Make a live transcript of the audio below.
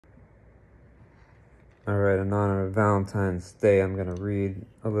All right, in honor of Valentine's Day, I'm going to read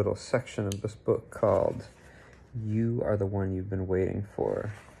a little section of this book called You Are the One You've Been Waiting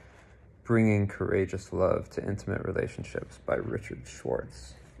For, Bringing Courageous Love to Intimate Relationships by Richard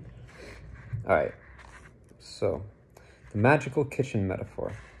Schwartz. All right, so the magical kitchen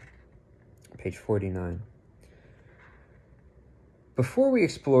metaphor, page 49. Before we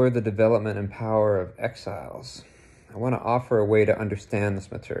explore the development and power of exiles, I want to offer a way to understand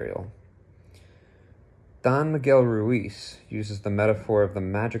this material. Don Miguel Ruiz uses the metaphor of the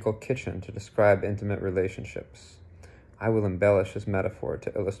magical kitchen to describe intimate relationships. I will embellish his metaphor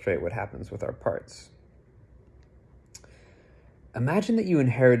to illustrate what happens with our parts. Imagine that you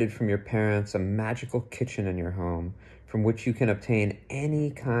inherited from your parents a magical kitchen in your home from which you can obtain any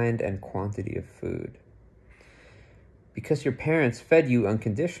kind and quantity of food. Because your parents fed you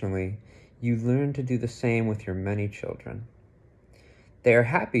unconditionally, you learn to do the same with your many children. They are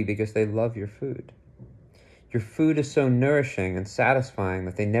happy because they love your food. Your food is so nourishing and satisfying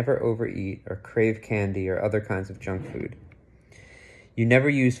that they never overeat or crave candy or other kinds of junk food. You never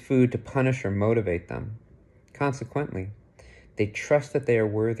use food to punish or motivate them. Consequently, they trust that they are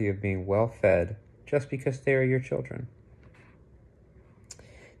worthy of being well fed just because they are your children.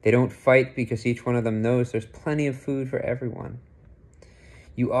 They don't fight because each one of them knows there's plenty of food for everyone.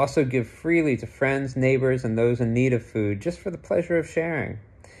 You also give freely to friends, neighbors, and those in need of food just for the pleasure of sharing.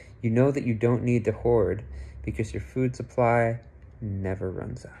 You know that you don't need to hoard because your food supply never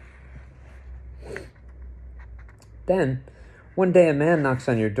runs out. Then, one day a man knocks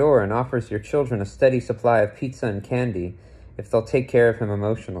on your door and offers your children a steady supply of pizza and candy if they'll take care of him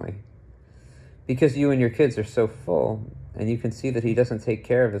emotionally. Because you and your kids are so full, and you can see that he doesn't take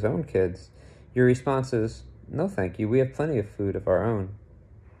care of his own kids, your response is, "No, thank you, we have plenty of food of our own."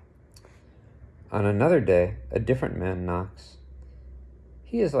 On another day, a different man knocks.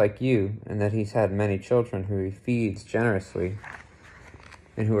 He is like you in that he's had many children who he feeds generously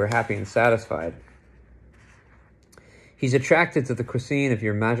and who are happy and satisfied. He's attracted to the cuisine of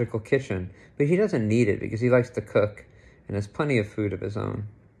your magical kitchen, but he doesn't need it because he likes to cook and has plenty of food of his own.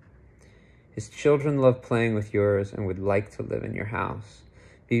 His children love playing with yours and would like to live in your house.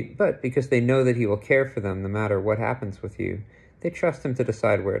 But because they know that he will care for them no matter what happens with you, they trust him to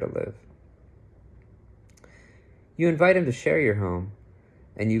decide where to live. You invite him to share your home,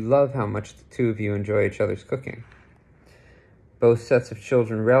 and you love how much the two of you enjoy each other's cooking. Both sets of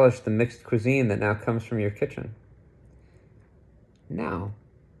children relish the mixed cuisine that now comes from your kitchen. Now,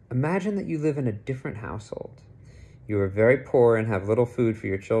 imagine that you live in a different household. You are very poor and have little food for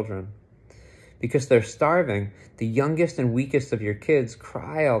your children. Because they're starving, the youngest and weakest of your kids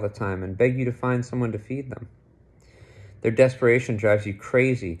cry all the time and beg you to find someone to feed them. Their desperation drives you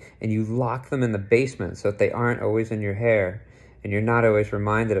crazy, and you lock them in the basement so that they aren't always in your hair, and you're not always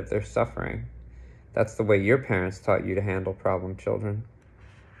reminded of their suffering. That's the way your parents taught you to handle problem children.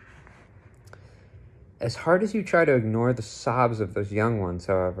 As hard as you try to ignore the sobs of those young ones,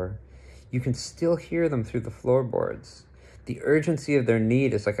 however, you can still hear them through the floorboards. The urgency of their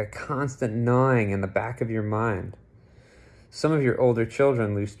need is like a constant gnawing in the back of your mind. Some of your older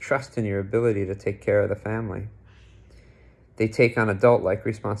children lose trust in your ability to take care of the family. They take on adult-like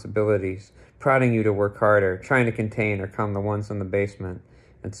responsibilities, prodding you to work harder, trying to contain or calm the ones in the basement,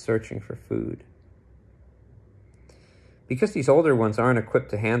 and searching for food. Because these older ones aren't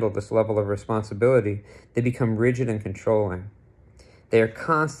equipped to handle this level of responsibility, they become rigid and controlling. They are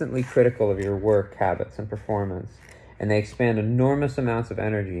constantly critical of your work habits and performance, and they expend enormous amounts of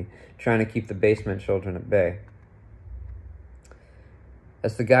energy trying to keep the basement children at bay.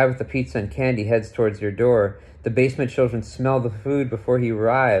 As the guy with the pizza and candy heads towards your door, the basement children smell the food before he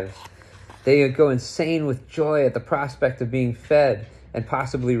arrives. They go insane with joy at the prospect of being fed and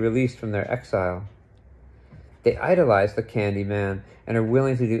possibly released from their exile. They idolize the candy man and are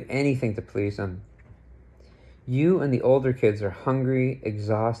willing to do anything to please him. You and the older kids are hungry,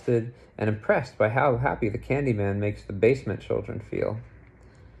 exhausted, and impressed by how happy the candy man makes the basement children feel.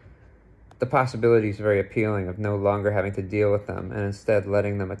 The possibility is very appealing of no longer having to deal with them and instead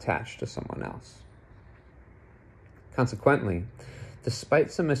letting them attach to someone else. Consequently, despite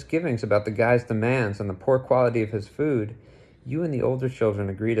some misgivings about the guy's demands and the poor quality of his food, you and the older children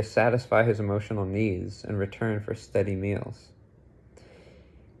agree to satisfy his emotional needs in return for steady meals.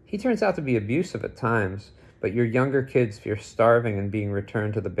 He turns out to be abusive at times, but your younger kids fear starving and being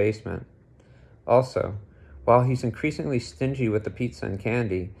returned to the basement. Also, while he's increasingly stingy with the pizza and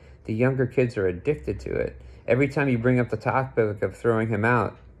candy, the younger kids are addicted to it. Every time you bring up the topic of throwing him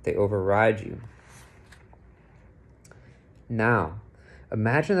out, they override you. Now,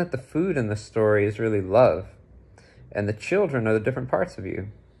 imagine that the food in this story is really love, and the children are the different parts of you.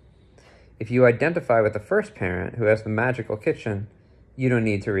 If you identify with the first parent who has the magical kitchen, you don't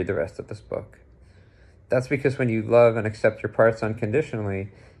need to read the rest of this book. That's because when you love and accept your parts unconditionally,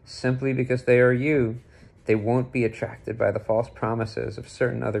 simply because they are you, they won't be attracted by the false promises of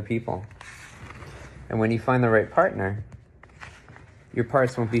certain other people. And when you find the right partner, your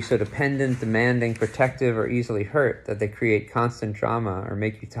parts won't be so dependent, demanding, protective, or easily hurt that they create constant drama or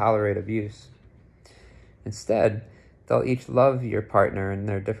make you tolerate abuse. Instead, they'll each love your partner in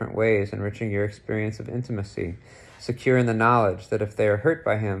their different ways, enriching your experience of intimacy, secure in the knowledge that if they are hurt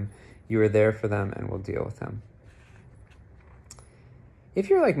by him, you are there for them and will deal with him. If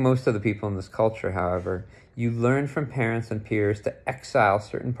you're like most of the people in this culture, however, you learn from parents and peers to exile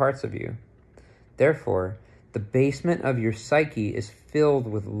certain parts of you. Therefore, the basement of your psyche is filled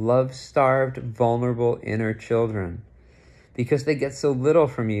with love-starved, vulnerable inner children. Because they get so little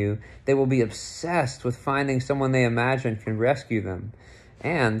from you, they will be obsessed with finding someone they imagine can rescue them,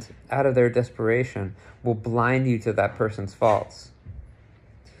 and, out of their desperation, will blind you to that person's faults.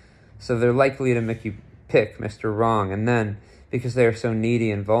 So they're likely to make you pick Mr. Wrong, and then, because they are so needy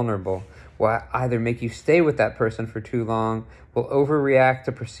and vulnerable, will either make you stay with that person for too long, will overreact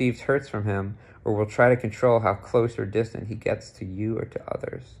to perceived hurts from him, or will try to control how close or distant he gets to you or to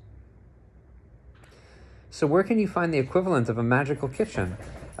others. So where can you find the equivalent of a magical kitchen,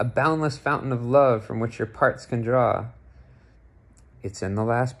 a boundless fountain of love from which your parts can draw? It's in the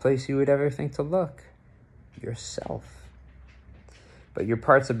last place you would ever think to look, yourself. But your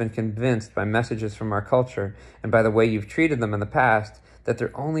parts have been convinced by messages from our culture and by the way you've treated them in the past that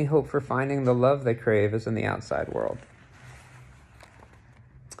their only hope for finding the love they crave is in the outside world.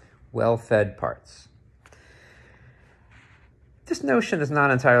 Well-fed parts. This notion is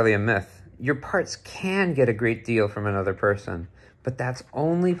not entirely a myth. Your parts can get a great deal from another person, but that's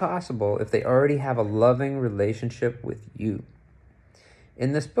only possible if they already have a loving relationship with you.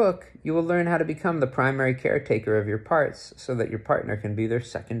 In this book, you will learn how to become the primary caretaker of your parts so that your partner can be their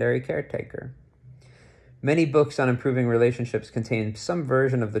secondary caretaker. Many books on improving relationships contain some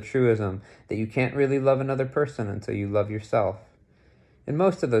version of the truism that you can't really love another person until you love yourself. In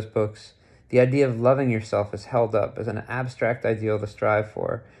most of those books, the idea of loving yourself is held up as an abstract ideal to strive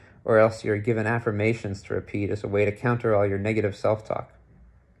for, or else you're given affirmations to repeat as a way to counter all your negative self-talk.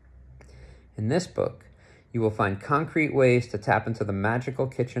 In this book, you will find concrete ways to tap into the magical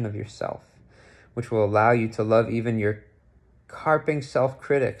kitchen of yourself, which will allow you to love even your carping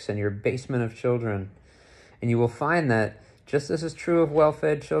self-critics and your basement of children. And you will find that, just as is true of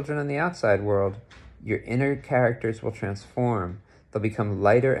well-fed children in the outside world, your inner characters will transform. They'll become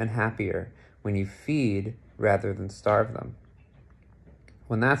lighter and happier when you feed rather than starve them.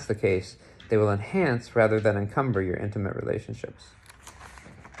 When that's the case, they will enhance rather than encumber your intimate relationships.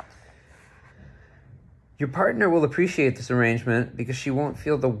 Your partner will appreciate this arrangement because she won't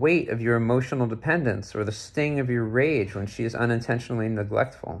feel the weight of your emotional dependence or the sting of your rage when she is unintentionally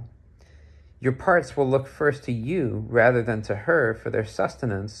neglectful. Your parts will look first to you rather than to her for their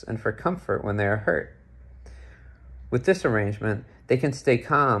sustenance and for comfort when they are hurt. With this arrangement, they can stay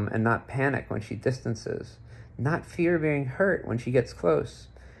calm and not panic when she distances, not fear being hurt when she gets close,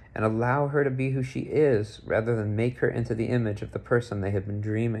 and allow her to be who she is rather than make her into the image of the person they have been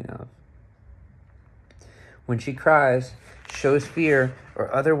dreaming of. When she cries, shows fear,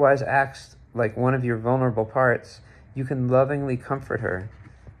 or otherwise acts like one of your vulnerable parts, you can lovingly comfort her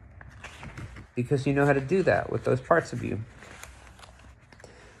because you know how to do that with those parts of you.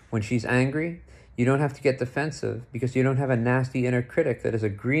 When she's angry, you don't have to get defensive because you don't have a nasty inner critic that is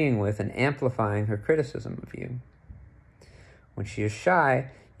agreeing with and amplifying her criticism of you. When she is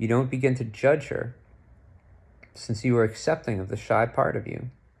shy, you don't begin to judge her since you are accepting of the shy part of you.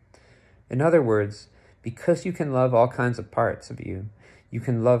 In other words, because you can love all kinds of parts of you, you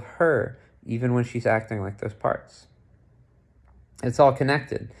can love her even when she's acting like those parts. It's all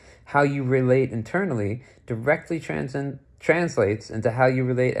connected. How you relate internally directly translates into how you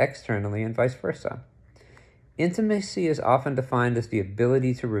relate externally and vice versa. Intimacy is often defined as the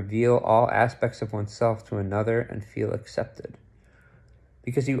ability to reveal all aspects of oneself to another and feel accepted.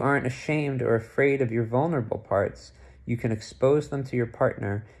 Because you aren't ashamed or afraid of your vulnerable parts, you can expose them to your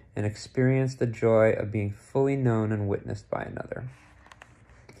partner and experience the joy of being fully known and witnessed by another.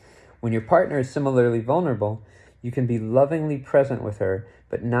 When your partner is similarly vulnerable, you can be lovingly present with her,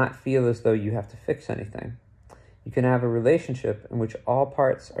 but not feel as though you have to fix anything. You can have a relationship in which all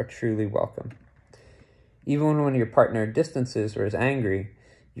parts are truly welcome. Even when your partner distances or is angry,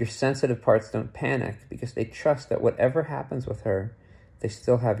 your sensitive parts don't panic because they trust that whatever happens with her, they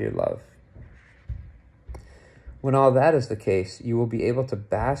still have your love. When all that is the case, you will be able to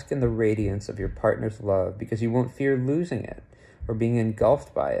bask in the radiance of your partner's love because you won't fear losing it or being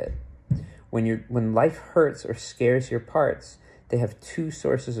engulfed by it. When life hurts or scares your parts, they have two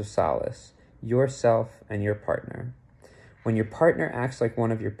sources of solace: yourself and your partner. When your partner acts like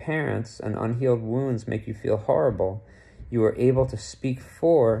one of your parents and unhealed wounds make you feel horrible, you are able to speak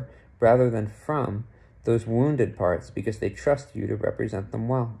for rather than from those wounded parts because they trust you to represent them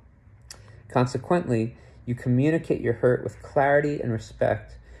well. Consequently, you communicate your hurt with clarity and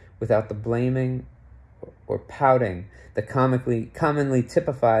respect without the blaming or pouting that commonly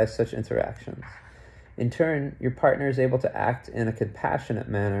typifies such interactions. In turn, your partner is able to act in a compassionate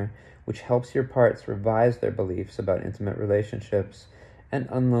manner, which helps your parts revise their beliefs about intimate relationships and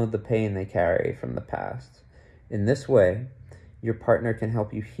unload the pain they carry from the past. In this way, your partner can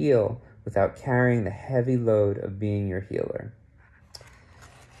help you heal without carrying the heavy load of being your healer.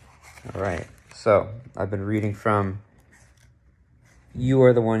 All right, so I've been reading from You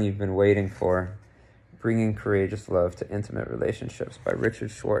Are the One You've Been Waiting For, Bringing Courageous Love to Intimate Relationships by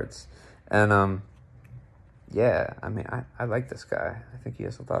Richard Schwartz. And yeah, I mean, I like this guy. I think he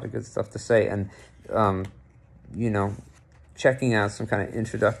has a lot of good stuff to say. And, you know, checking out some kind of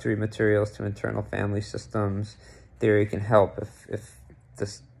introductory materials to internal family systems theory can help if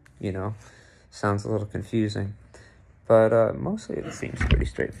this, you know, sounds a little confusing. But mostly it seems pretty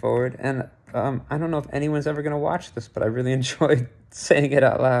straightforward. And I don't know if anyone's ever going to watch this, but I really enjoyed saying it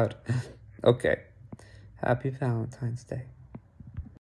out loud. Okay. Happy Valentine's Day.